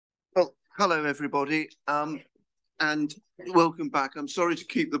Hello, everybody, and welcome back. I'm sorry to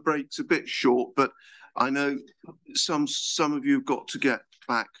keep the breaks a bit short, but I know some of you have got to get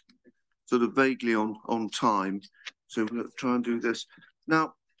back sort of vaguely on time, so we'll try and do this.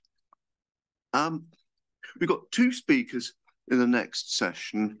 Now, we've got two speakers in the next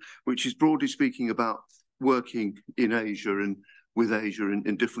session, which is broadly speaking about working in Asia and with Asia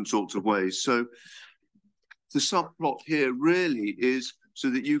in different sorts of ways. So the subplot here really is so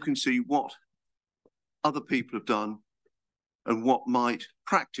that you can see what other people have done and what might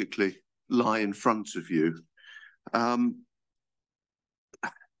practically lie in front of you. And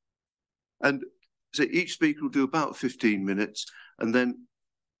so each speaker will do about 15 minutes, and then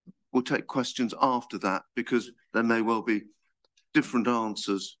we'll take questions after that, because there may well be different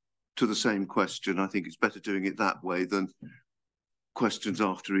answers to the same question. I think it's better doing it that way than questions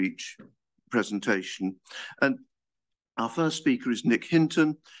after each presentation. And our first speaker is Nick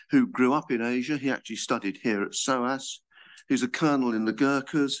Hinton, who grew up in Asia. He actually studied here at SOAS. He's a colonel in the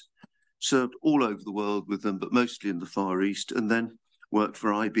Gurkhas, served all over the world with them, but mostly in the Far East, and then worked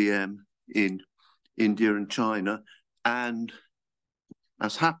for IBM in India and China. And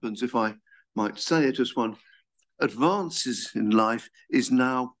as happens, if I might say it, as one advances in life, is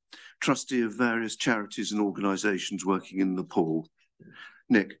now trustee of various charities and organisations working in Nepal.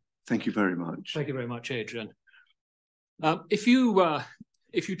 Nick, thank you very much. Thank you very much, Adrian. If you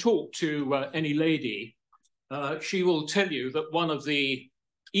talk to any lady, she will tell you that one of the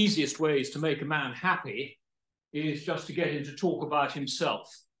easiest ways to make a man happy is just to get him to talk about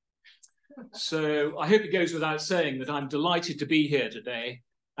himself. So I hope it goes without saying that I'm delighted to be here today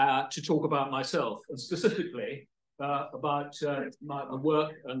to talk about myself, and specifically about the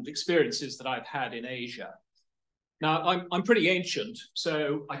work and experiences that I've had in Asia. Now, I'm pretty ancient,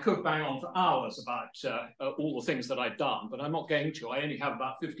 so I could bang on for hours about all the things that I've done, but I'm not going to. I only have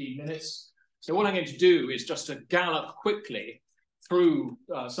about 15 minutes. So what I'm going to do is just to gallop quickly through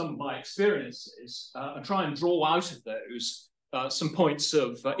some of my experiences and try and draw out of those some points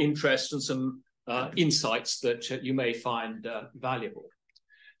of interest and some insights that you may find valuable.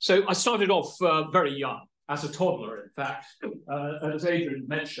 So I started off very young. As a toddler, in fact, as Adrian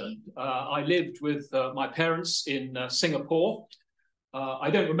mentioned, I lived with my parents in Singapore. I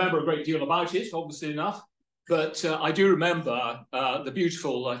don't remember a great deal about it, obviously enough, but I do remember the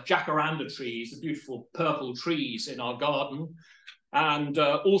beautiful jacaranda trees, the beautiful purple trees in our garden, and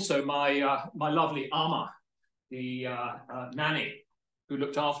also my lovely ama, the nanny, who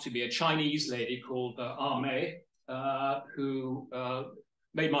looked after me, a Chinese lady called Ame, who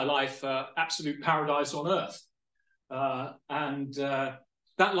made my life absolute paradise on earth. That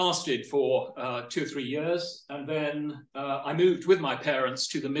lasted for 2 or 3 years. And then I moved with my parents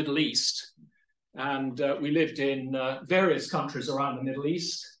to the Middle East. And we lived in various countries around the Middle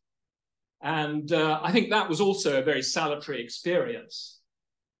East. And I think that was also a very salutary experience.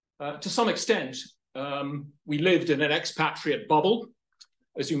 To some extent, we lived in an expatriate bubble,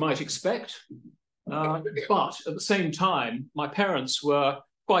 as you might expect. But at the same time, my parents were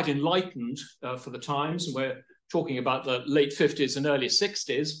quite enlightened for the times, and we're talking about the late 50s and early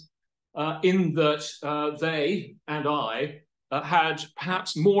 60s, in that they and I had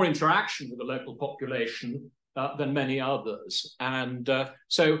perhaps more interaction with the local population than many others. And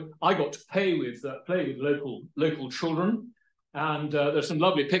so I got to play with local children. And there's some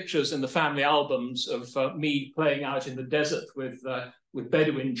lovely pictures in the family albums of me playing out in the desert with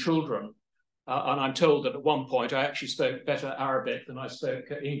Bedouin children. And I'm told that at one point I actually spoke better Arabic than I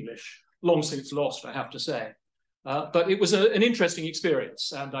spoke English. Long since lost, I have to say. But it was an interesting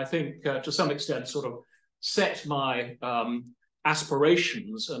experience, and I think to some extent sort of set my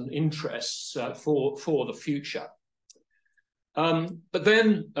aspirations and interests for the future. But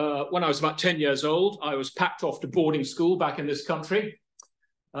then when I was about 10 years old, I was packed off to boarding school back in this country.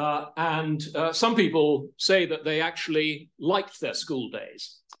 And some people say that they actually liked their school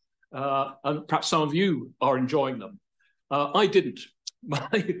days. And perhaps some of you are enjoying them. I didn't.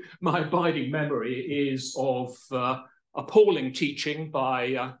 My abiding memory is of appalling teaching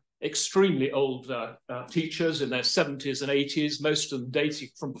by extremely old teachers in their 70s and 80s, most of them dating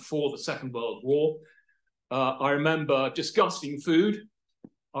from before the Second World War. I remember disgusting food.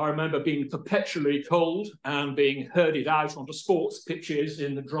 I remember being perpetually cold and being herded out onto sports pitches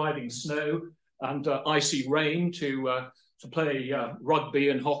in the driving snow and icy rain to play rugby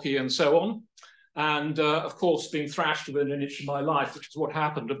and hockey and so on. And of course, being thrashed within an inch of my life, which is what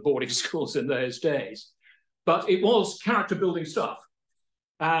happened at boarding schools in those days. But it was character building stuff.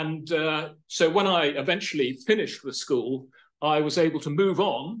 And so when I eventually finished with school, I was able to move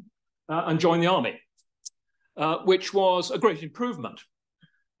on and join the army, which was a great improvement.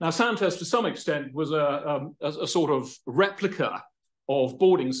 Now, Sandhurst, to some extent, was a sort of replica of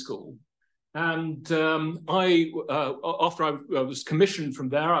boarding school. And after I was commissioned from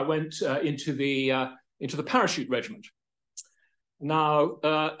there, I went into the parachute regiment. Now,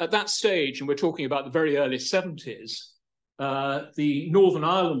 at that stage, and we're talking about the very early 70s, the Northern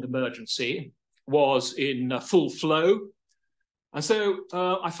Ireland emergency was in full flow. And so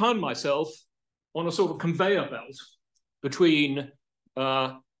I found myself on a sort of conveyor belt between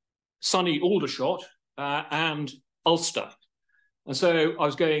sunny Aldershot and Ulster. And so I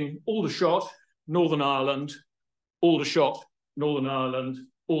was going Aldershot, Northern Ireland, Aldershot, Northern Ireland,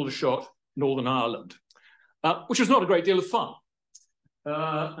 Aldershot, Northern Ireland, which was not a great deal of fun.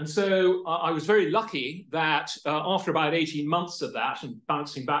 And so I was very lucky that after about 18 months of that and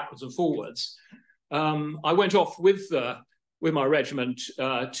bouncing backwards and forwards, I went off with my regiment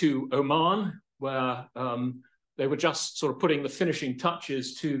to Oman, where they were just sort of putting the finishing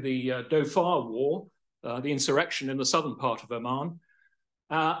touches to the Dhofar War, the insurrection in the southern part of Oman.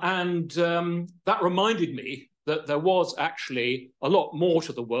 And that reminded me that there was actually a lot more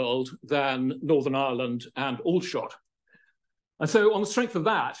to the world than Northern Ireland and Aldershot. And so on the strength of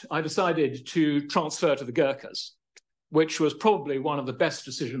that, I decided to transfer to the Gurkhas, which was probably one of the best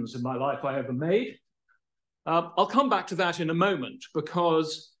decisions in my life I ever made. I'll come back to that in a moment,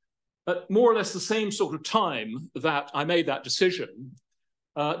 because at more or less the same sort of time that I made that decision,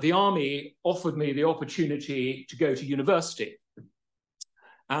 the army offered me the opportunity to go to university.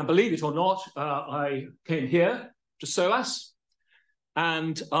 And believe it or not, I came here to SOAS,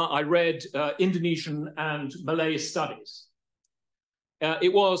 and I read Indonesian and Malay studies.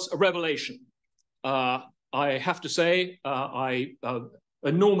 It was a revelation. I have to say, I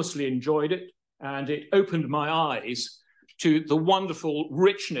enormously enjoyed it, and it opened my eyes to the wonderful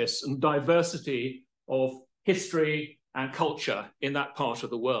richness and diversity of history and culture in that part of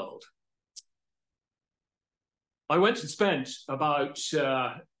the world. I went and spent about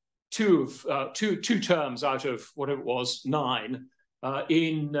two terms out of whatever it was, 9,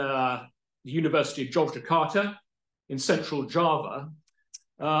 in the University of Yogyakarta in central Java,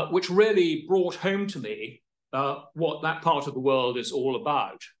 which really brought home to me what that part of the world is all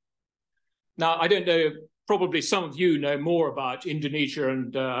about. Now, I don't know, probably some of you know more about Indonesia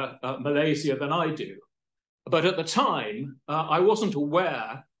and Malaysia than I do. But at the time, I wasn't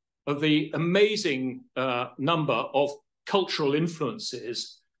aware of the amazing number of cultural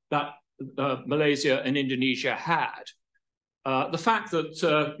influences that Malaysia and Indonesia had. The fact that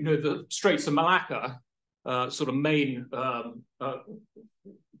the Straits of Malacca, sort of main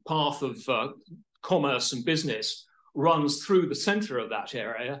path of commerce and business, runs through the center of that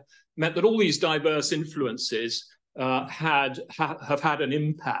area, meant that all these diverse influences have had an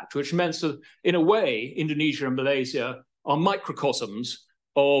impact, which meant that, in a way, Indonesia and Malaysia are microcosms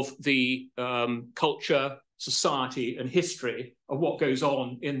of the culture, society, and history of what goes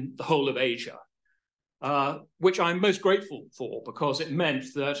on in the whole of Asia, which I'm most grateful for, because it meant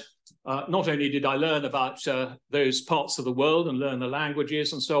that not only did I learn about those parts of the world and learn the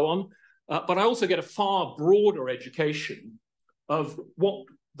languages and so on, but I also get a far broader education of what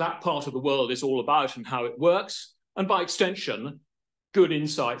that part of the world is all about and how it works, and by extension, good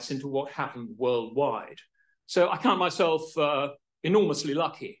insights into what happened worldwide. So I count myself enormously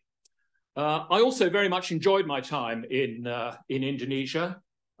lucky. I also very much enjoyed my time in Indonesia.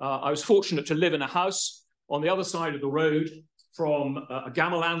 I was fortunate to live in a house on the other side of the road from a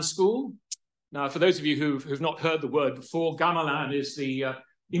gamelan school. Now, for those of you who've not heard the word before, gamelan is the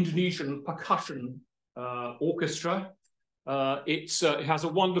Indonesian percussion orchestra. It has a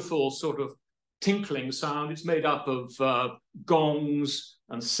wonderful sort of tinkling sound. It's made up of gongs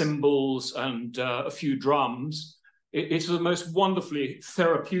and cymbals and a few drums. It's the most wonderfully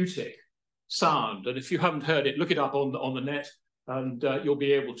therapeutic sound. And if you haven't heard it, look it up on the net, and you'll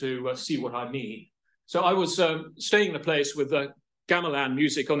be able to see what I mean. So I was staying in a place with gamelan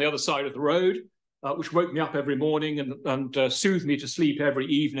music on the other side of the road, which woke me up every morning and soothed me to sleep every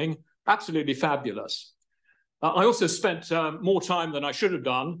evening. Absolutely fabulous. I also spent more time than I should have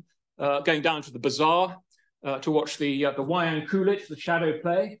done going down to the bazaar to watch the wayang kulit, the shadow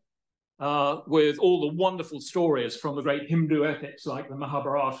play, with all the wonderful stories from the great Hindu epics like the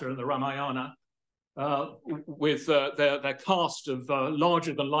Mahabharata and the Ramayana, with their cast of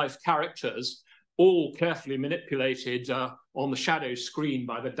larger-than-life characters, all carefully manipulated on the shadow screen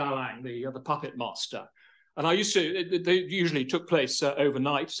by the dalang, the puppet master. And they usually took place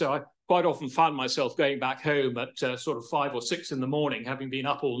overnight, so I quite often found myself going back home at sort of 5 or 6 in the morning, having been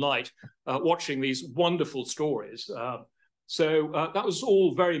up all night watching these wonderful stories. So that was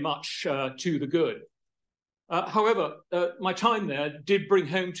all very much to the good. However, my time there did bring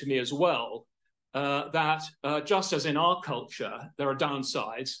home to me as well that just as in our culture, there are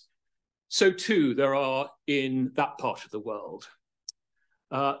downsides, so too there are in that part of the world.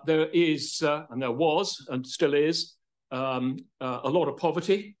 There is, and there was, and still is, a lot of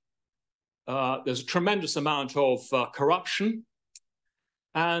poverty. There's a tremendous amount of corruption.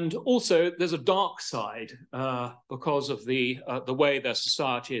 And also there's a dark side because of the way their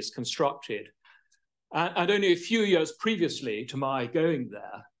society is constructed. And only a few years previously to my going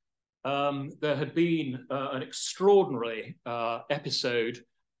there, there had been an extraordinary episode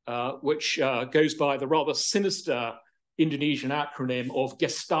which goes by the rather sinister Indonesian acronym of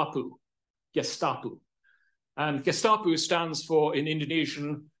Gestapu. Gestapu. And Gestapu stands for, in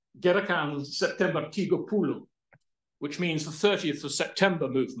Indonesian, Gerakan September 30, which means the 30th of September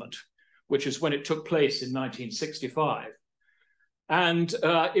movement, which is when it took place in 1965. And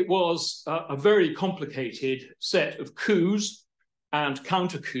it was a very complicated set of coups and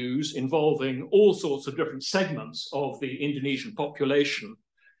counter coups involving all sorts of different segments of the Indonesian population.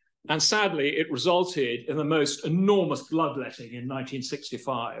 And sadly, it resulted in the most enormous bloodletting in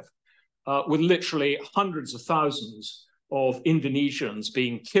 1965, with literally hundreds of thousands of Indonesians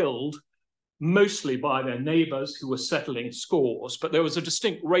being killed, mostly by their neighbors who were settling scores. But there was a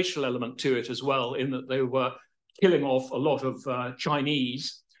distinct racial element to it as well, in that they were killing off a lot of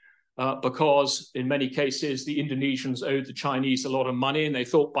Chinese because in many cases, the Indonesians owed the Chinese a lot of money and they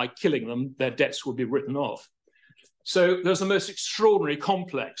thought by killing them, their debts would be written off. So there's the most extraordinary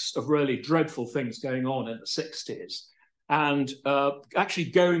complex of really dreadful things going on in the 60s. And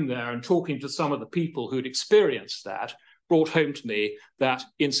actually going there and talking to some of the people who'd experienced that brought home to me that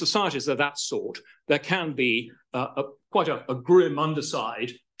in societies of that sort, there can be quite a grim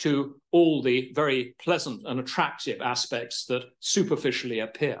underside to all the very pleasant and attractive aspects that superficially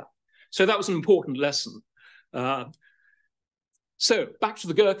appear. So that was an important lesson. So back to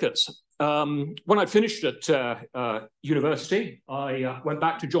the Gurkhas. When I finished at university, I went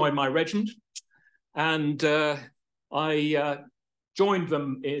back to join my regiment, and I joined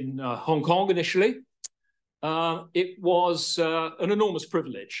them in Hong Kong initially. It was an enormous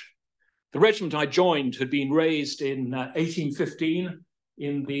privilege. The regiment I joined had been raised in 1815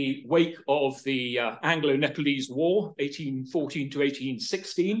 in the wake of the Anglo-Nepalese War, 1814 to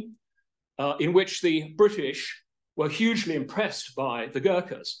 1816, in which the British were hugely impressed by the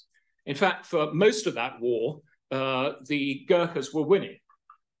Gurkhas. In fact, for most of that war, the Gurkhas were winning.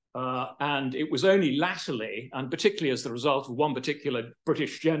 And it was only latterly, and particularly as the result of one particular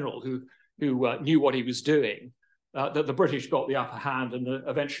British general who knew what he was doing, that the British got the upper hand, and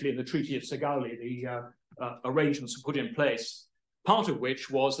eventually in the Treaty of Segauli, the arrangements were put in place, part of which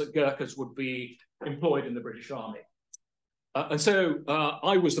was that Gurkhas would be employed in the British Army. And so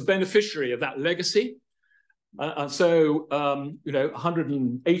I was the beneficiary of that legacy. And so,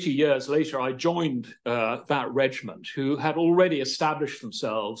 180 years later, I joined that regiment, who had already established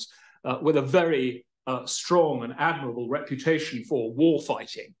themselves with a very strong and admirable reputation for war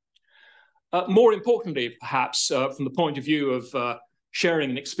fighting. More importantly, perhaps, from the point of view of sharing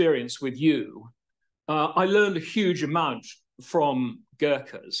an experience with you, I learned a huge amount from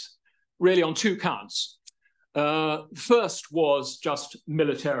Gurkhas, really on two counts. First was just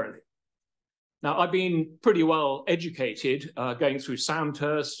militarily. Now, I've been pretty well educated, going through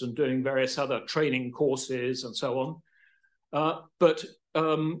Sandhurst and doing various other training courses and so on. But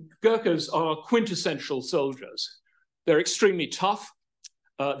Gurkhas are quintessential soldiers. They're extremely tough.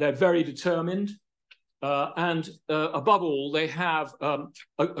 They're very determined. And above all, they have a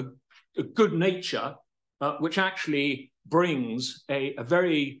good nature, which actually brings a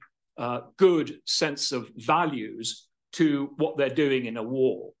very good sense of values to what they're doing in a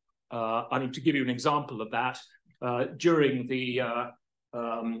war. I mean, to give you an example of that, during the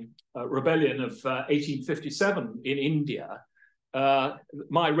rebellion of 1857 in India,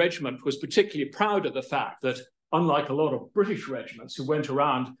 my regiment was particularly proud of the fact that, unlike a lot of British regiments who went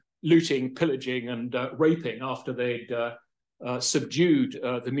around looting, pillaging, and raping after they'd subdued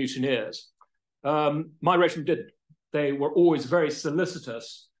the mutineers, my regiment didn't. They were always very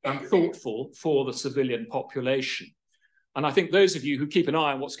solicitous and thoughtful for the civilian population. And I think those of you who keep an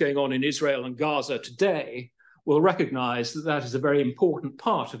eye on what's going on in Israel and Gaza today will recognize that that is a very important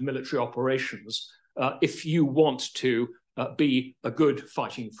part of military operations. If you want to be a good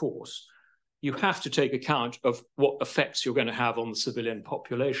fighting force, you have to take account of what effects you're going to have on the civilian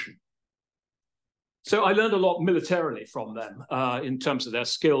population. So I learned a lot militarily from them in terms of their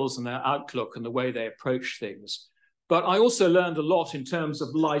skills and their outlook and the way they approach things. But I also learned a lot in terms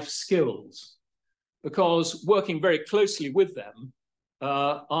of life skills, because working very closely with them,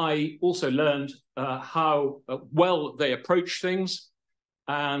 I also learned how well they approach things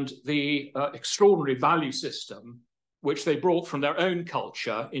and the extraordinary value system which they brought from their own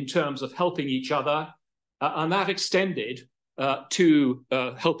culture in terms of helping each other, and that extended to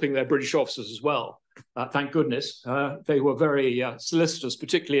helping their British officers as well. Thank goodness. They were very solicitous,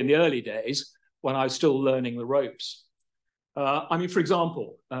 particularly in the early days when I was still learning the ropes. I mean, for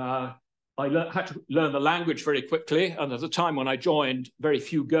example, I had to learn the language very quickly, and at the time when I joined, very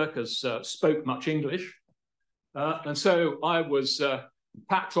few Gurkhas spoke much English. And so I was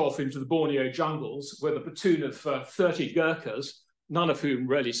packed off into the Borneo jungles with a platoon of 30 Gurkhas, none of whom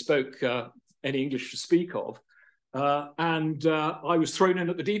really spoke any English to speak of. And I was thrown in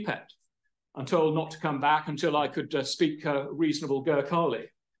at the deep end and told not to come back until I could speak reasonable Gurkhali.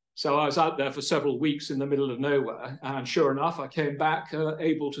 So I was out there for several weeks in the middle of nowhere, and sure enough, I came back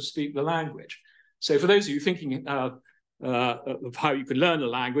able to speak the language. So for those of you thinking of how you can learn a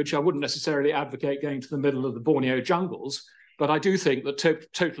language, I wouldn't necessarily advocate going to the middle of the Borneo jungles, but I do think that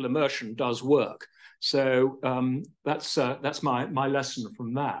total immersion does work. So that's my lesson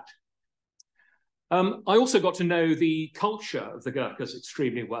from that. I also got to know the culture of the Gurkhas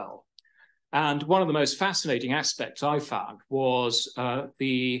extremely well. And one of the most fascinating aspects I found was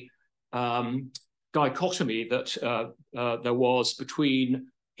the dichotomy that there was between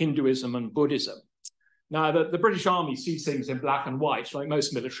Hinduism and Buddhism. Now, the British Army sees things in black and white, like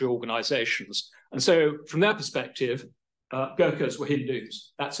most military organizations. And so from their perspective, Gurkhas were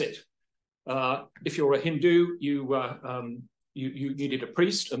Hindus. That's it. If you're a Hindu, you needed a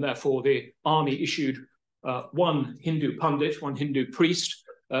priest, and therefore the army issued one Hindu Pandit, one Hindu priest,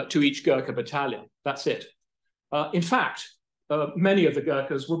 to each Gurkha battalion. That's it. In fact, many of the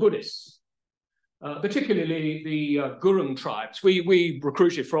Gurkhas were Buddhists, particularly the Gurung tribes. We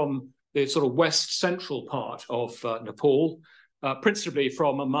recruited from the sort of west central part of Nepal, principally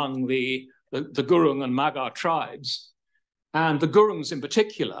from among the Gurung and Magar tribes. And the Gurungs in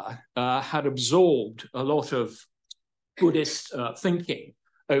particular had absorbed a lot of Buddhist thinking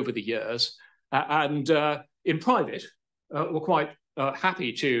over the years, and in private were quite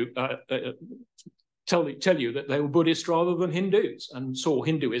happy to tell you that they were Buddhist rather than Hindus, and saw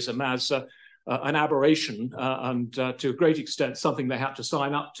Hinduism as an aberration and to a great extent something they had to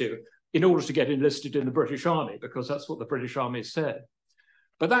sign up to in order to get enlisted in the British Army, because that's what the British Army said.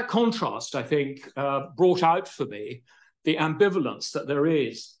 But that contrast, I think, brought out for me the ambivalence that there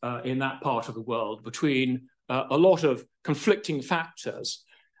is in that part of the world between a lot of conflicting factors,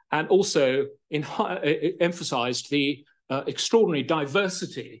 and also emphasized the extraordinary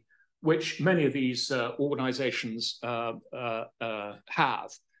diversity which many of these organizations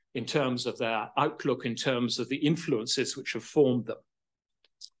have in terms of their outlook, in terms of the influences which have formed them.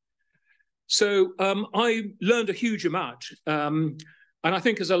 So I learned a huge amount. And I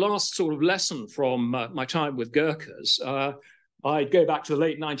think as a last sort of lesson from my time with Gurkhas, I'd go back to the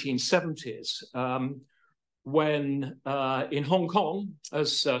late 1970s when in Hong Kong,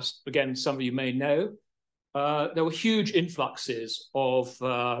 as again, some of you may know, there were huge influxes of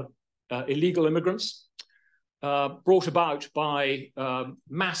illegal immigrants brought about by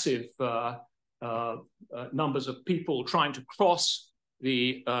massive numbers of people trying to cross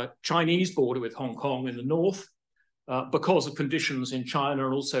the Chinese border with Hong Kong in the north because of conditions in China,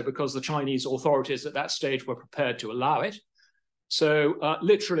 and also because the Chinese authorities at that stage were prepared to allow it. So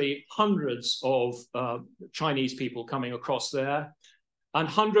literally hundreds of Chinese people coming across there, and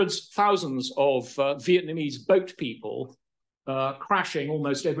hundreds, thousands of Vietnamese boat people crashing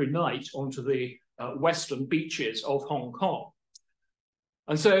almost every night onto the western beaches of Hong Kong.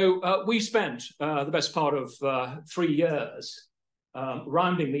 And so we spent the best part of 3 years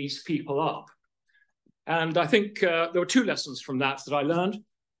rounding these people up. And I think there were two lessons from that I learned.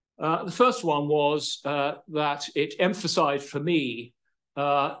 The first one was that it emphasized for me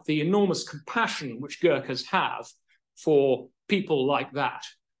the enormous compassion which Gurkhas have for people like that,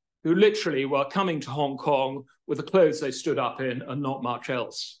 who literally were coming to Hong Kong with the clothes they stood up in and not much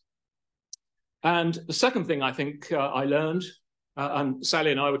else. And the second thing I think I learned, and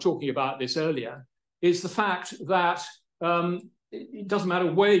Sally and I were talking about this earlier, is the fact that it doesn't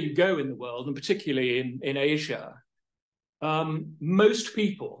matter where you go in the world, and particularly in Asia, most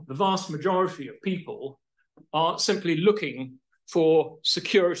people, the vast majority of people, are simply looking for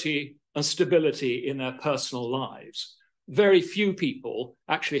security and stability in their personal lives. Very few people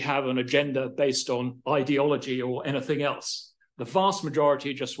actually have an agenda based on ideology or anything else. The vast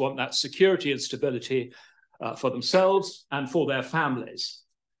majority just want that security and stability for themselves and for their families.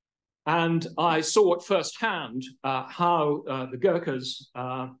 And I saw at firsthand how the Gurkhas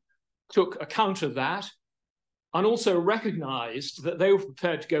took account of that and also recognized that they were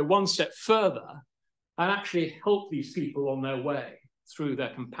prepared to go one step further and actually help these people on their way through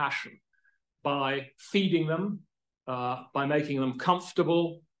their compassion by feeding them, by making them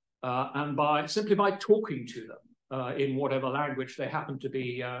comfortable, and simply by talking to them in whatever language they happen to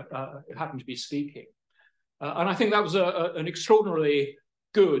be speaking. And I think that was an extraordinarily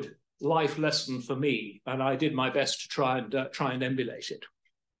good life lesson for me, and I did my best to try and emulate it.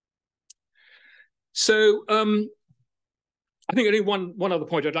 So I think only one other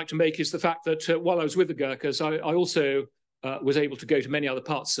point I'd like to make is the fact that while I was with the Gurkhas, I also was able to go to many other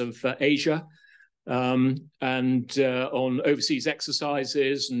parts of Asia and on overseas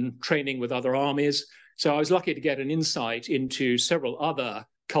exercises and training with other armies. So I was lucky to get an insight into several other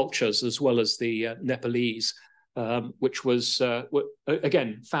cultures as well as the Nepalese, which was,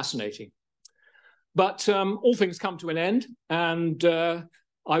 again, fascinating. But all things come to an end, and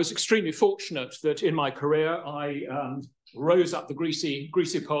I was extremely fortunate that in my career I rose up the greasy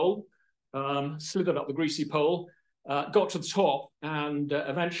pole, slithered up the greasy pole, got to the top, and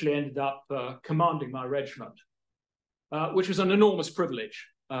eventually ended up commanding my regiment, which was an enormous privilege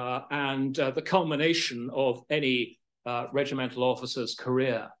and the culmination of any regimental officer's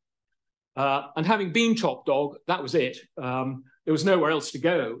career. And having been top dog, that was it. There was nowhere else to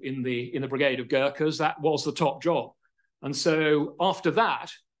go in the brigade of Gurkhas. That was the top job. And so after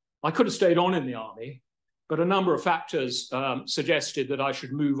that, I could have stayed on in the army, but a number of factors suggested that I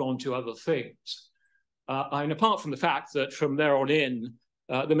should move on to other things. And apart from the fact that from there on in,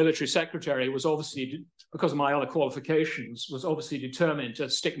 the military secretary was obviously, because of my other qualifications, was obviously determined to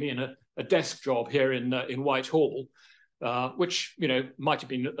stick me in a desk job here in Whitehall, which, you know, might have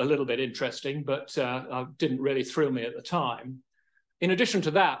been a little bit interesting, but didn't really thrill me at the time. In addition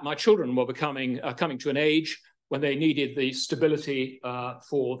to that, my children were coming to an age when they needed the stability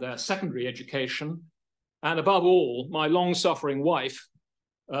for their secondary education. And above all, my long-suffering wife,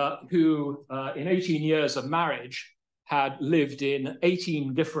 who in 18 years of marriage had lived in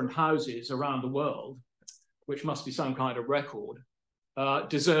 18 different houses around the world, which must be some kind of record,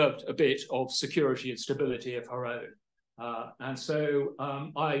 deserved a bit of security and stability of her own. And so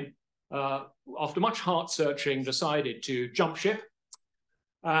I, after much heart-searching, decided to jump ship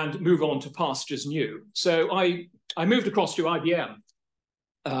and move on to pastures new. So I moved across to IBM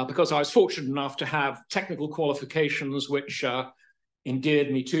because I was fortunate enough to have technical qualifications which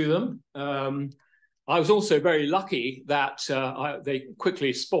endeared me to them. I was also very lucky that they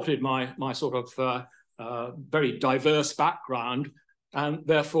quickly spotted my sort of very diverse background, and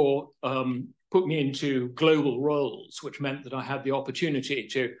therefore put me into global roles, which meant that I had the opportunity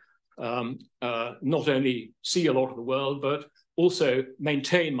to not only see a lot of the world, but also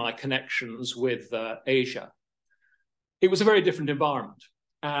maintain my connections with Asia. It was a very different environment.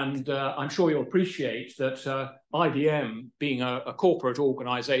 And I'm sure you'll appreciate that IBM, being a corporate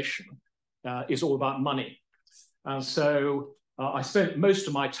organization, is all about money. And so I spent most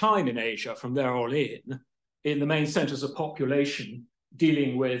of my time in Asia from there on in the main centers of population,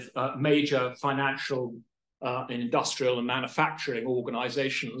 dealing with major financial, industrial and manufacturing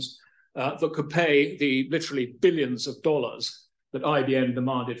organizations that could pay the literally billions of dollars that IBM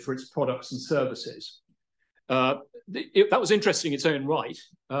demanded for its products and services. That was interesting in its own right.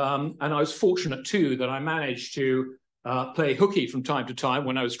 And I was fortunate too that I managed to play hooky from time to time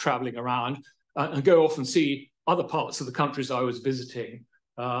when I was traveling around and go off and see other parts of the countries I was visiting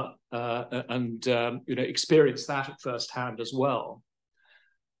and experience that at first hand as well.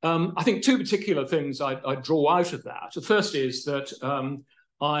 I think two particular things I draw out of that. The first is that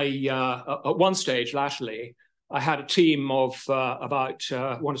at one stage latterly, I had a team of about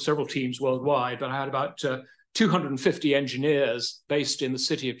one of several teams worldwide, but I had about 250 engineers based in the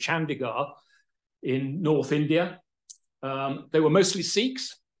city of Chandigarh in North India. They were mostly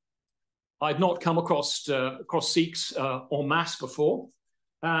Sikhs. I'd not come across Sikhs en masse before,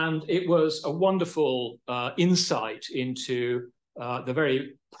 and it was a wonderful insight into the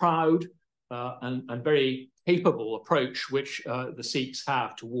very proud and very capable approach which the Sikhs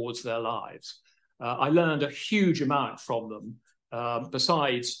have towards their lives. I learned a huge amount from them,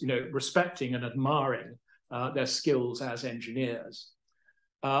 besides respecting and admiring their skills as engineers.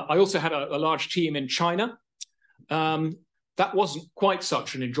 I also had a large team in China. That wasn't quite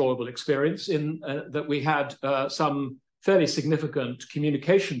such an enjoyable experience in that we had some fairly significant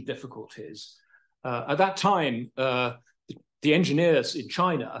communication difficulties. At that time, the engineers in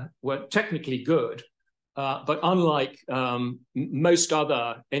China were technically good, but unlike most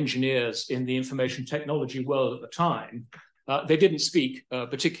other engineers in the information technology world at the time, they didn't speak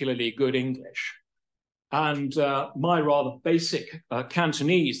particularly good English. And my rather basic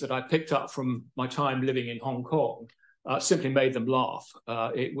Cantonese that I picked up from my time living in Hong Kong simply made them laugh.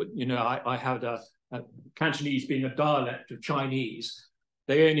 I had a Cantonese being a dialect of Chinese.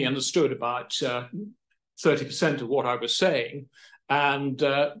 They only understood about 30% of what I was saying, and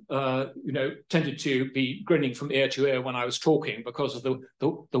tended to be grinning from ear to ear when I was talking because of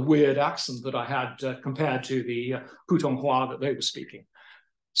the weird accent that I had compared to the Putonghua that they were speaking.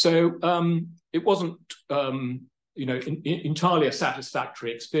 So it wasn't, entirely a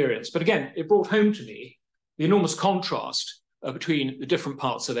satisfactory experience. But again, it brought home to me the enormous contrast between the different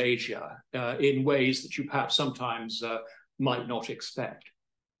parts of Asia in ways that you perhaps sometimes might not expect.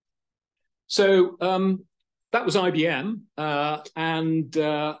 So that was IBM, and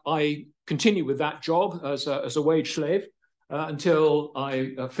I continued with that job as a wage slave until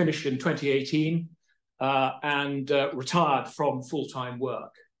I finished in 2018 and retired from full-time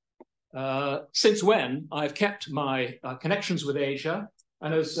work. Since when, I've kept my connections with Asia,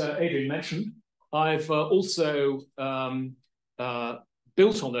 and as Adrian mentioned, I've also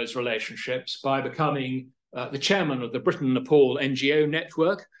built on those relationships by becoming the chairman of the Britain-Nepal NGO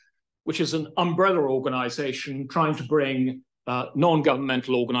network, which is an umbrella organization trying to bring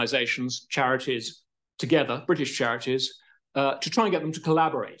non-governmental organizations, charities together, British charities, to try and get them to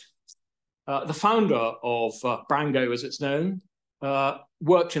collaborate. The founder of Brango, as it's known,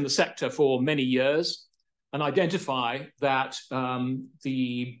 worked in the sector for many years and identified that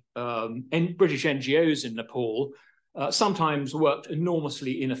the British NGOs in Nepal sometimes worked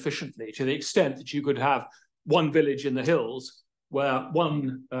enormously inefficiently, to the extent that you could have one village in the hills where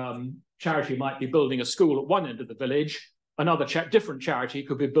one charity might be building a school at one end of the village, another different charity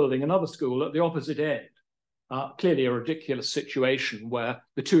could be building another school at the opposite end. Clearly a ridiculous situation where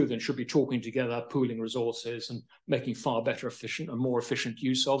the two of them should be talking together, pooling resources and making far better efficient and more efficient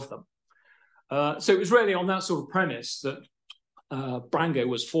use of them. So it was really on that sort of premise that Brango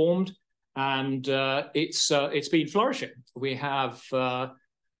was formed, and it's been flourishing. We have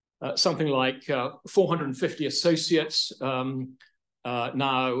something like 450 associates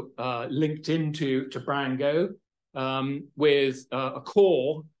now linked into Brango, with a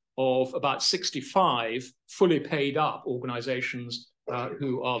core of about 65 fully paid up organizations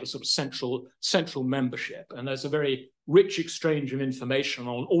who are the sort of central membership. And there's a very rich exchange of information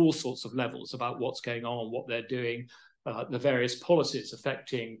on all sorts of levels about what's going on, what they're doing, the various policies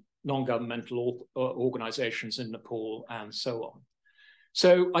affecting non-governmental organizations in Nepal, and so on.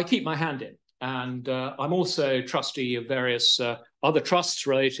 So I keep my hand in, and I'm also trustee of various other trusts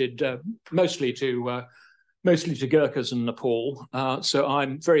related mostly to Gurkhas in Nepal. So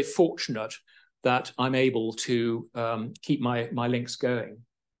I'm very fortunate that I'm able to keep my links going.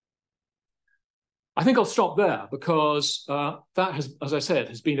 I think I'll stop there because that has, as I said,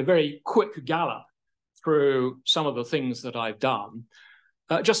 has been a very quick gallop through some of the things that I've done.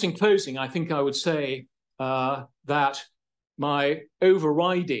 Just in closing, I think I would say that my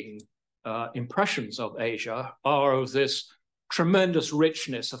overriding impressions of Asia are of this tremendous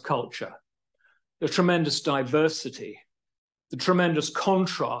richness of culture, the tremendous diversity, the tremendous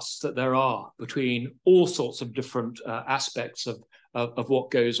contrasts that there are between all sorts of different aspects of what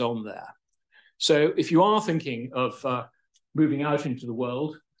goes on there. So if you are thinking of moving out into the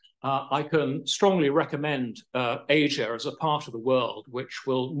world, I can strongly recommend Asia as a part of the world which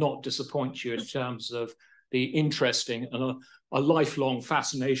will not disappoint you in terms of the interesting and a lifelong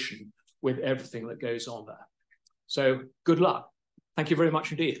fascination with everything that goes on there. So good luck. Thank you very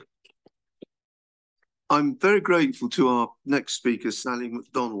much indeed. I'm very grateful to our next speaker, Sally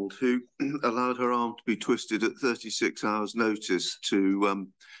MacDonald, who allowed her arm to be twisted at 36 hours notice to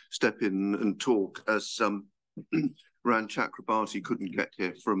step in and talk, as Ran Chakrabarti couldn't get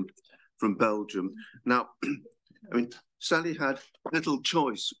here from Belgium. Now, I mean, Sally had little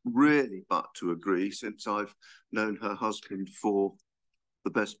choice really but to agree, since I've known her husband for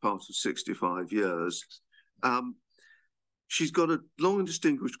the best part of 65 years. She's got a long and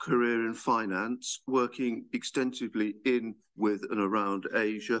distinguished career in finance, working extensively in, with and around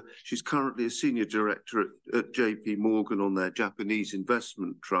Asia. She's currently a senior director at JP Morgan on their Japanese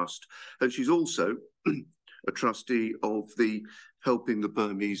investment trust. And she's also a trustee of the Helping the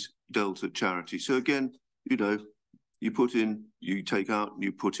Burmese Delta charity. So again, you know, you put in, you take out, and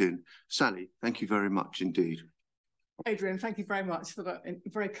you put in. Sally, thank you very much indeed. Adrian, thank you very much for that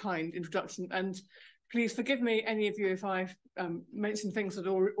very kind introduction. And please forgive me, any of you, if I've mentioned things that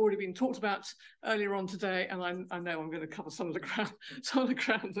have already been talked about earlier on today, and I know I'm going to cover some of the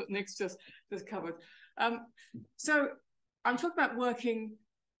ground, that Nick's just covered. So I'm talking about working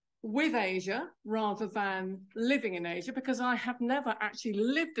with Asia rather than living in Asia, because I have never actually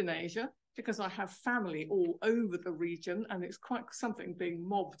lived in Asia, because I have family all over the region, and it's quite something being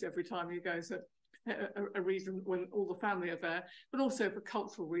mobbed every time you go to a region when all the family are there, but also for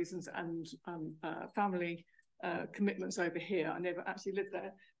cultural reasons and family commitments over here. I never actually lived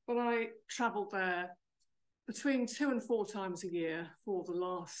there, but I travelled there between 2 and 4 times a year for the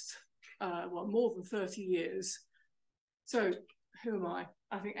last, well, more than 30 years. So who am I?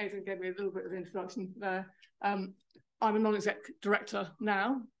 I think Adrian gave me a little bit of introduction there. I'm a non-exec director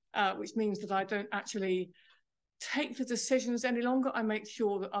now, which means that I don't actually take the decisions any longer. I make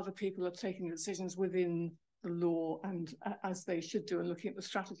sure that other people are taking the decisions within the law and as they should do, and looking at the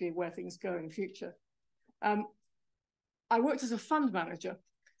strategy of where things go in the future. I worked as a fund manager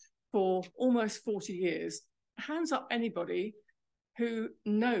for almost 40 years. Hands up anybody who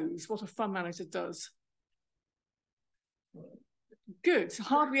knows what a fund manager does. Good,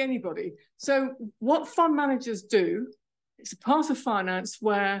 hardly anybody. So what fund managers do, it's a part of finance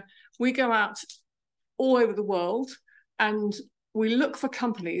where we go out all over the world and we look for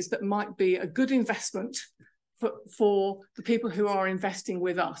companies that might be a good investment for the people who are investing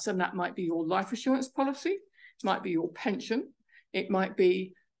with us. And that might be your life assurance policy, it might be your pension, it might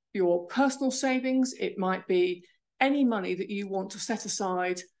be your personal savings, it might be any money that you want to set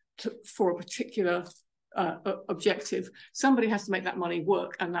aside for a particular objective. Somebody has to make that money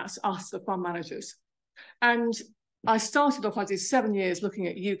work, and that's us, the fund managers. And I started off, I did 7 years looking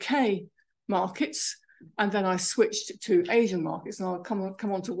at UK markets, and then I switched to Asian markets, and I'll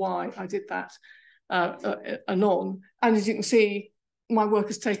come on to why I did that anon. And as you can see, my work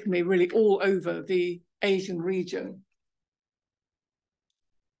has taken me really all over the Asian region.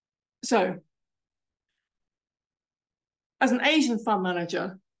 So, as an Asian fund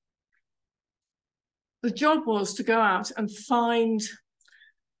manager, the job was to go out and find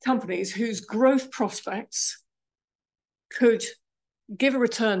companies whose growth prospects could give a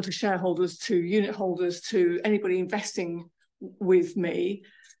return to shareholders, to unit holders, to anybody investing with me,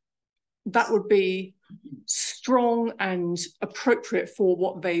 that would be strong and appropriate for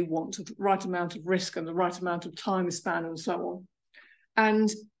what they want, the right amount of risk and the right amount of time span and so on. And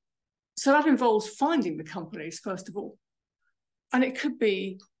so that involves finding the companies, first of all. And it could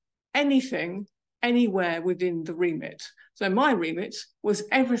be anything, anywhere within the remit. So my remit was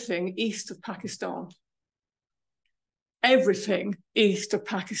everything east of Pakistan. Everything east of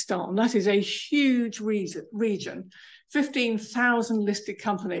Pakistan. That is a huge region. 15,000 listed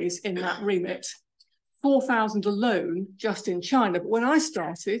companies in that remit. 4,000 alone just in China. But when I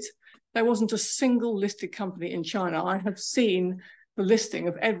started, there wasn't a single listed company in China. I have seen the listing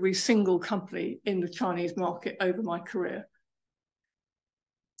of every single company in the Chinese market over my career.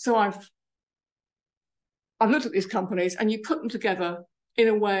 So I've looked at these companies, and you put them together in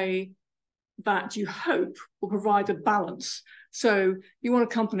a way that you hope will provide a balance. So you want a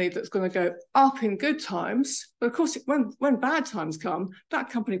company that's going to go up in good times, but of course, when bad times come, that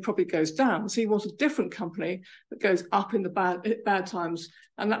company probably goes down. So you want a different company that goes up in the bad times,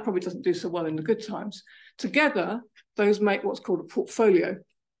 and that probably doesn't do so well in the good times. Together, those make what's called a portfolio.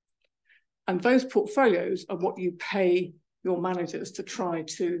 And those portfolios are what you pay your managers to try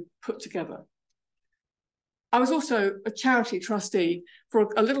to put together. I was also a charity trustee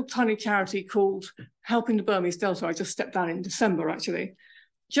for a little tiny charity called Helping the Burmese Delta. I just stepped down in December, actually.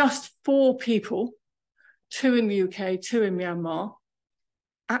 Just 4 people, 2 in the UK, 2 in Myanmar,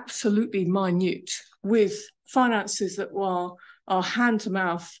 absolutely minute, with finances that are hand to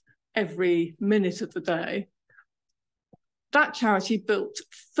mouth every minute of the day. That charity built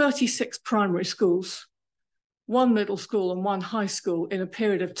 36 primary schools, 1 middle school and 1 high school in a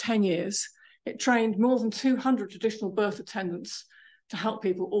period of 10 years. It trained more than 200 traditional birth attendants to help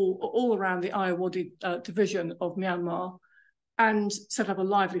people all around the Ayeyarwady division of Myanmar, and set up a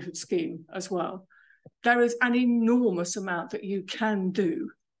livelihood scheme as well. There is an enormous amount that you can do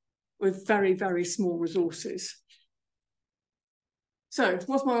with very, very small resources. So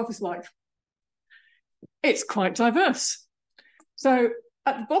what's my office like? It's quite diverse. So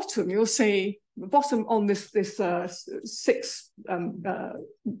at the bottom, you'll see the bottom on this 6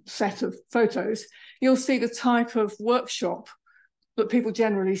 set of photos, you'll see the type of workshop that people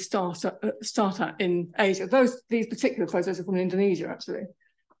generally start at in Asia. These particular photos are from Indonesia, actually.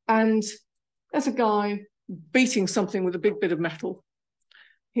 And there's a guy beating something with a big bit of metal.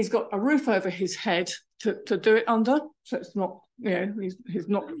 He's got a roof over his head to do it under, so it's not, he's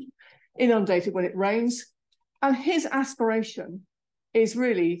not inundated when it rains. And his aspiration is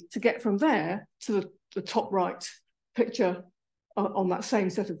really to get from there to the top right picture on that same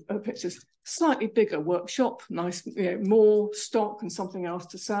set of pictures. Slightly bigger workshop, nice, more stock and something else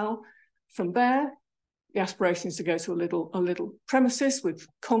to sell. From there, the aspiration is to go to a little premises with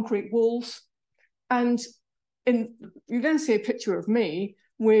concrete walls. And you then see a picture of me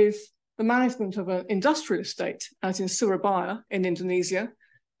with the management of an industrial estate out in Surabaya in Indonesia.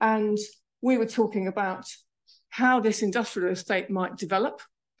 And we were talking about how this industrial estate might develop,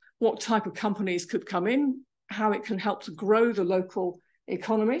 what type of companies could come in, how it can help to grow the local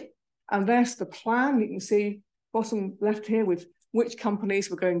economy. And there's the plan. You can see bottom left here with which companies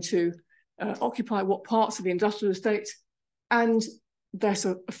were going to occupy what parts of the industrial estate. And there's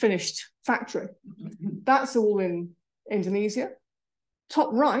a finished factory. That's all in Indonesia. Top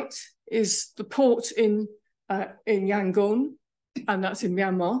right is the port in Yangon, and that's in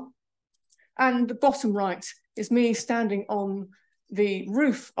Myanmar. And the bottom right is me standing on the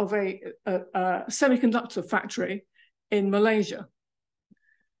roof of a semiconductor factory in Malaysia.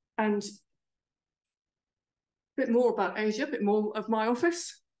 And a bit more about Asia, a bit more of my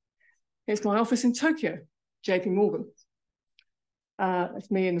office. Here's my office in Tokyo, JP Morgan.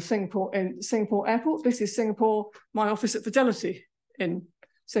 It's me in Singapore airport. This is Singapore, my office at Fidelity in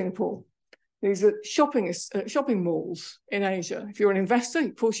Singapore. These are shopping malls in Asia. If you're an investor,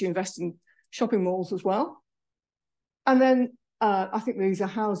 of course you invest in shopping malls as well. And then I think these are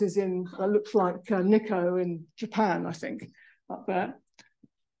houses in, looks like Nikko in Japan, I think, up there.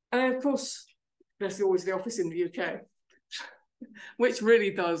 And of course, there's always the office in the UK, which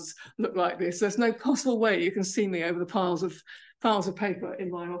really does look like this. There's no possible way you can see me over the piles of paper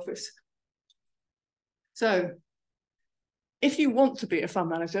in my office. So if you want to be a fund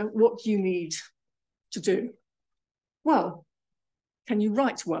manager, what do you need to do? Well, can you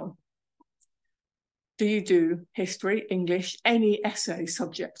write well? Do you do history, English, any essay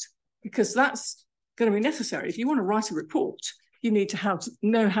subject? Because that's going to be necessary. If you want to write a report, you need to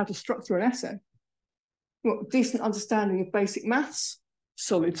know how to structure an essay. You want a decent understanding of basic maths,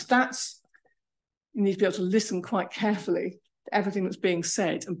 solid stats. You need to be able to listen quite carefully to everything that's being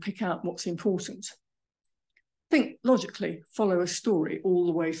said and pick out what's important. Think logically, follow a story all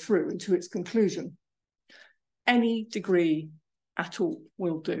the way through into its conclusion. Any degree at all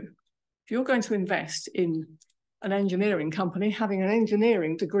will do. If you're going to invest in an engineering company, having an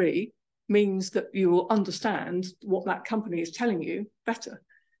engineering degree means that you will understand what that company is telling you better.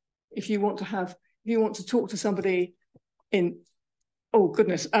 If you want to talk to somebody in, oh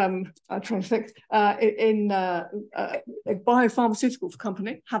goodness, I'm trying to think, in a biopharmaceutical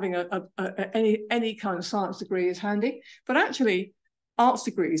company, having any kind of science degree is handy. But actually, arts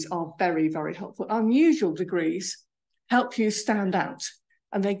degrees are very, very helpful. Unusual degrees help you stand out,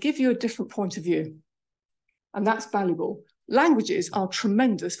 and they give you a different point of view. And that's valuable. Languages are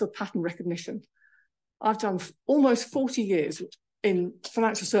tremendous for pattern recognition. I've done almost 40 years in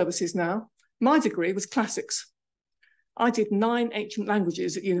financial services now. My degree was classics. I did 9 ancient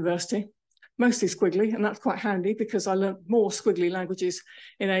languages at university, mostly squiggly, and that's quite handy because I learned more squiggly languages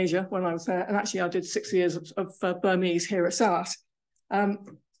in Asia when I was there. And actually I did 6 years of Burmese here at SOAS.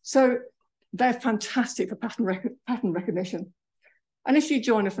 So they're fantastic for pattern recognition. And if you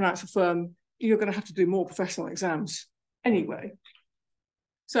join a financial firm, you're going to have to do more professional exams anyway.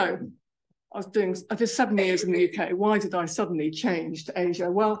 So I did 7 years in the UK. Why did I suddenly change to Asia?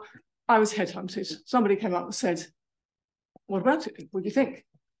 Well, I was headhunted. Somebody came up and said, what about it? What do you think?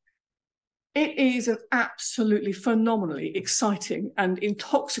 It is an absolutely phenomenally exciting and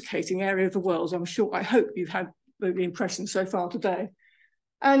intoxicating area of the world. I hope you've had the impression so far today.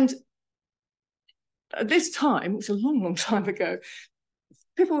 And at this time, which was a long, long time ago,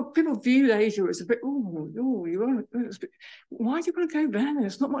 people viewed Asia as a bit, why do you want to go there?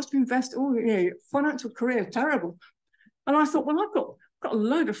 There's not much to invest. Financial career, terrible. And I thought, well, I've got a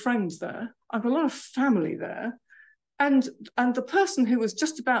load of friends there. I've got a lot of family there. And the person who was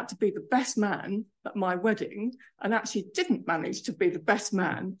just about to be the best man at my wedding and actually didn't manage to be the best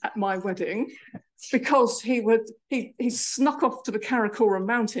man at my wedding because he snuck off to the Karakoram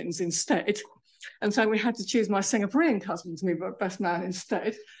Mountains instead. And so we had to choose my Singaporean cousin to be the best man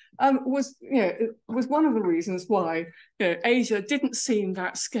instead. Was one of the reasons why Asia didn't seem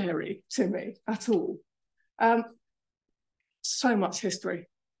that scary to me at all. So much history,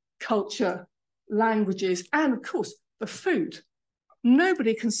 culture, languages, and of course, the food.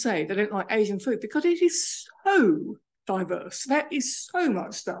 Nobody can say they don't like Asian food because it is so diverse. There is so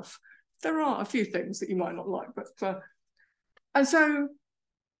much stuff. There are a few things that you might not like, but and so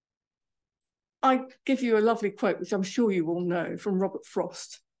I give you a lovely quote, which I'm sure you all know, from Robert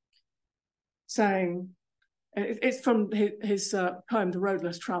Frost, saying, it's from his poem, The Road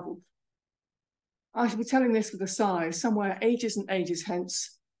Less Travelled. I should be telling this with a sigh. Somewhere ages and ages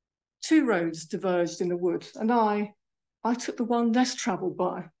hence, 2 roads diverged in the wood, and I took the one less travelled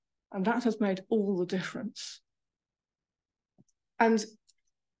by, and that has made all the difference. And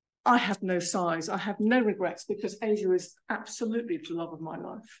I have no sighs, I have no regrets, because Asia is absolutely the love of my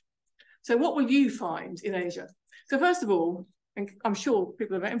life. So what will you find in Asia? So first of all, and I'm sure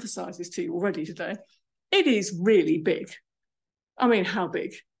people have emphasised this to you already today, it is really big. I mean, how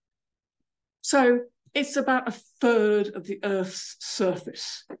big? So it's about 1/3 of the Earth's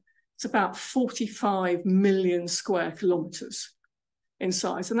surface. It's about 45 million square kilometres in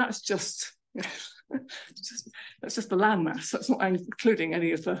size, and that's just, that's just the landmass. That's not including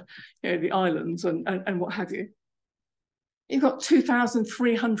any of the, the islands and what have you. You've got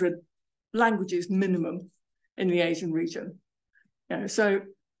 2,300 languages minimum in the Asian region. So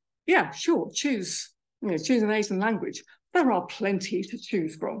yeah, sure, choose an Asian language. There are plenty to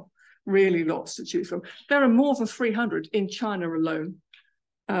choose from, really lots to choose from. There are more than 300 in China alone.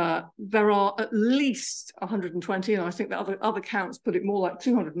 There are at least 120, and I think that other counts put it more like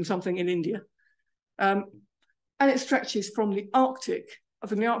 200 and something in India. And it stretches from the Arctic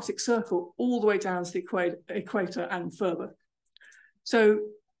Circle all the way down to the equator and further. So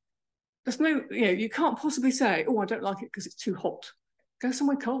there's no, you can't possibly say, oh, I don't like it because it's too hot. Go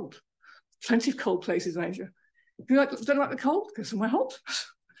somewhere cold. Plenty of cold places in Asia. If you don't like the cold, go somewhere hot.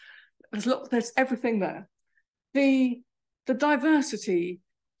 There's everything there. The diversity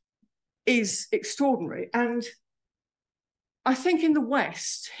is extraordinary. And I think in the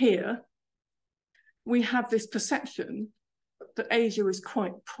West here, we have this perception that Asia is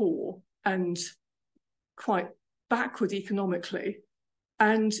quite poor and quite backward economically.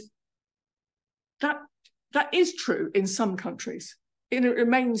 And that is true in some countries. It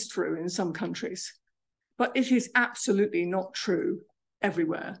remains true in some countries, but it is absolutely not true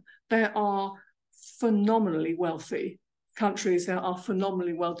everywhere. There are phenomenally wealthy countries, there are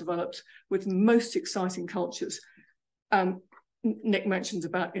phenomenally well developed with most exciting cultures. Nick mentions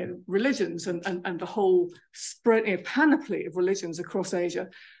about religions and the whole spread, panoply of religions across Asia.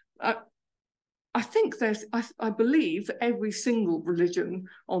 I think I believe that every single religion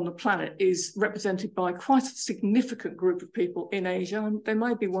on the planet is represented by quite a significant group of people in Asia. And there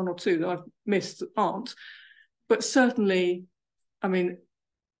might be 1 or 2 that I've missed that aren't, but certainly, I mean,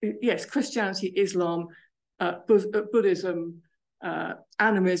 yes, Christianity, Islam, Buddhism,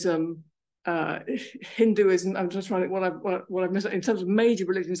 animism, Hinduism. I'm just trying to think what I've missed in terms of major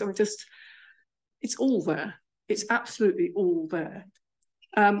religions. I mean, it's all there. It's absolutely all there.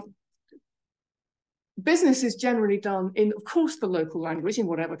 Business is generally done in, of course, the local language in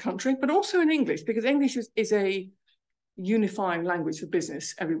whatever country, but also in English, because English is a unifying language for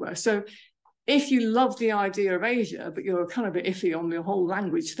business everywhere. So if you love the idea of Asia, but you're kind of a bit iffy on the whole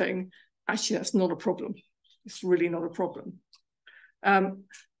language thing, actually, that's not a problem. It's really not a problem. I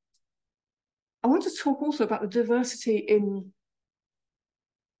want to talk also about the diversity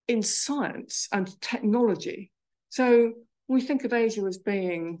in science and technology. So we think of Asia as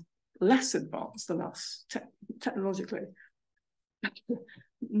being less advanced than us technologically.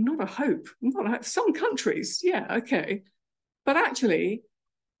 Not a hope. Some countries, yeah, okay. But actually,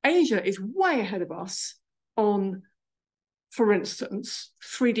 Asia is way ahead of us on, for instance,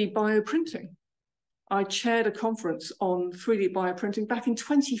 3D bioprinting. I chaired a conference on 3D bioprinting back in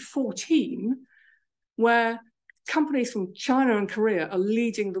 2014, where companies from China and Korea are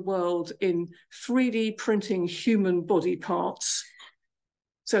leading the world in 3D printing human body parts.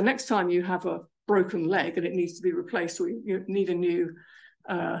 So next time you have a broken leg and it needs to be replaced, or you need a new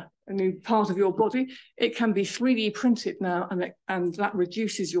part of your body, it can be 3D printed now, and that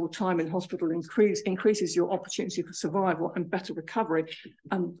reduces your time in hospital, increases your opportunity for survival and better recovery.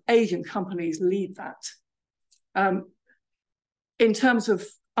 And Asian companies lead that. In terms of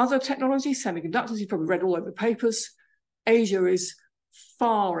other technologies, semiconductors, you've probably read all over the papers. Asia is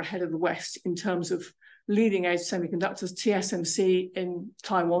far ahead of the West in terms of leading edge semiconductors. TSMC in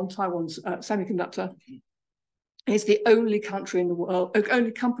Taiwan's semiconductor is the only company in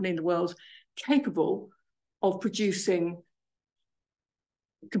the world capable of producing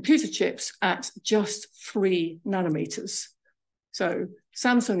computer chips at just 3 nanometers. So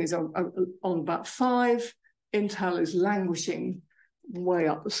Samsung is on about 5. Intel is languishing way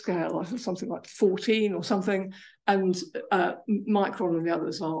up the scale, something like 14 or something, and Micron and the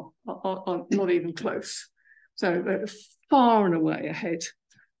others are not even close. So they're far and away ahead.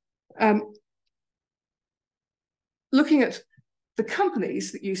 Looking at the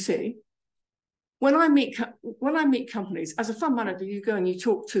companies that you see, when I meet companies, as a fund manager, you go and you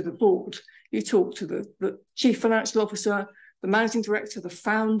talk to the board, you talk to the chief financial officer, the managing director, the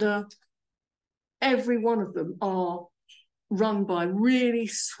founder. every one of them are run by really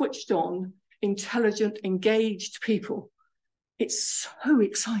switched on, intelligent, engaged people. It's so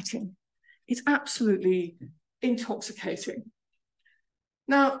exciting. It's absolutely intoxicating.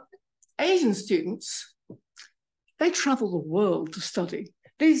 Now, Asian students, they travel the world to study.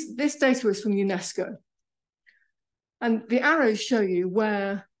 This data is from UNESCO. And the arrows show you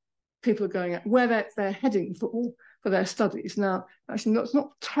where people are going, where they're heading for their studies. Now, actually, it's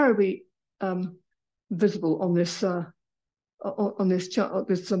not terribly visible on this chart.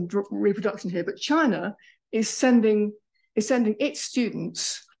 There's some reproduction here, but China is sending its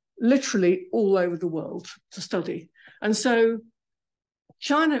students literally all over the world to study. And so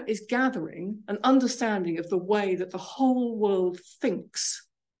China is gathering an understanding of the way that the whole world thinks,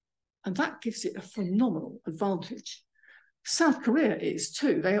 and that gives it a phenomenal advantage. South Korea is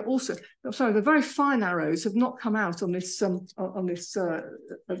too. They are also, sorry, the very fine arrows have not come out on this slide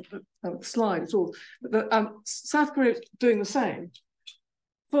at all. But South Korea is doing the same.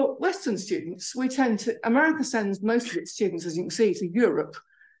 For Western students, America sends most of its students, as you can see, to Europe,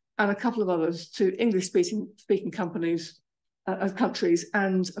 and a couple of others to English-speaking countries,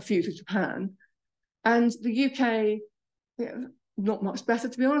 and a few to Japan. And the UK, not much better,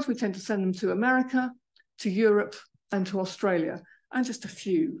 to be honest. We tend to send them to America, to Europe, and to Australia, and just a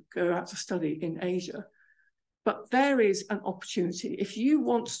few go out to study in Asia. But there is an opportunity. If you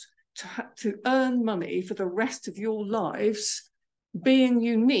want to earn money for the rest of your lives, being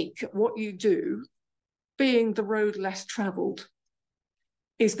unique at what you do, being the road less travelled,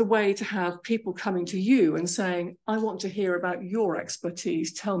 is the way to have people coming to you and saying, I want to hear about your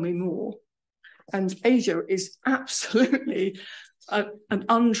expertise, tell me more. And Asia is absolutely an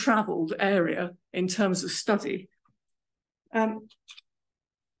untravelled area in terms of study.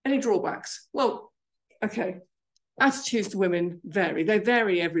 Any drawbacks? Well, okay, attitudes to women vary. They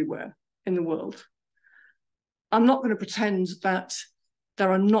vary everywhere in the world. I'm not going to pretend that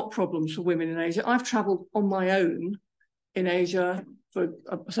there are not problems for women in Asia. I've travelled on my own in Asia for,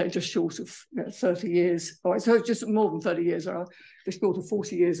 I'd say, just short of 30 years. Oh, so just more than 30 years, just short of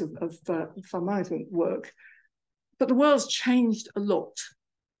 40 years of fund management work. But the world's changed a lot.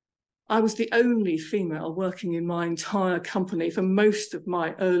 I was the only female working in my entire company for most of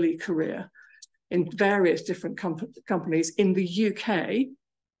my early career in various different companies in the UK,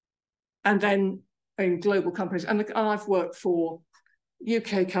 and then in global companies. And I've worked for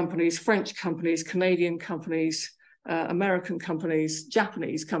UK companies, French companies, Canadian companies, American companies,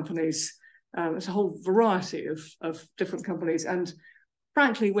 Japanese companies. There's a whole variety of different companies. And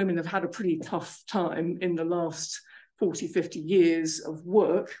frankly, women have had a pretty tough time in the last 40, 50 years of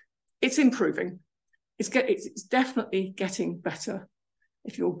work. It's improving. It's definitely getting better.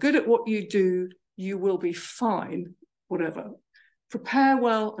 If you're good at what you do, you will be fine, whatever. Prepare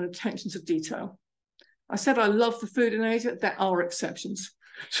well and attention to detail. I said I love the food in Asia. There are exceptions.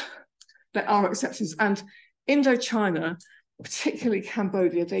 There are exceptions. And Indochina, particularly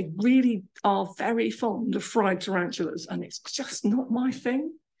Cambodia, they really are very fond of fried tarantulas, and it's just not my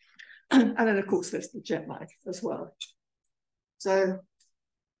thing. And then, of course, there's the jet lag as well. So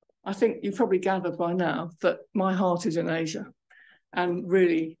I think you've probably gathered by now that my heart is in Asia, and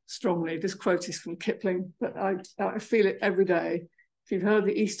really strongly. This quote is from Kipling, but I feel it every day. If you've heard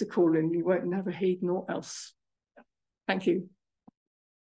the Easter calling, you won't never heed naught else. Thank you.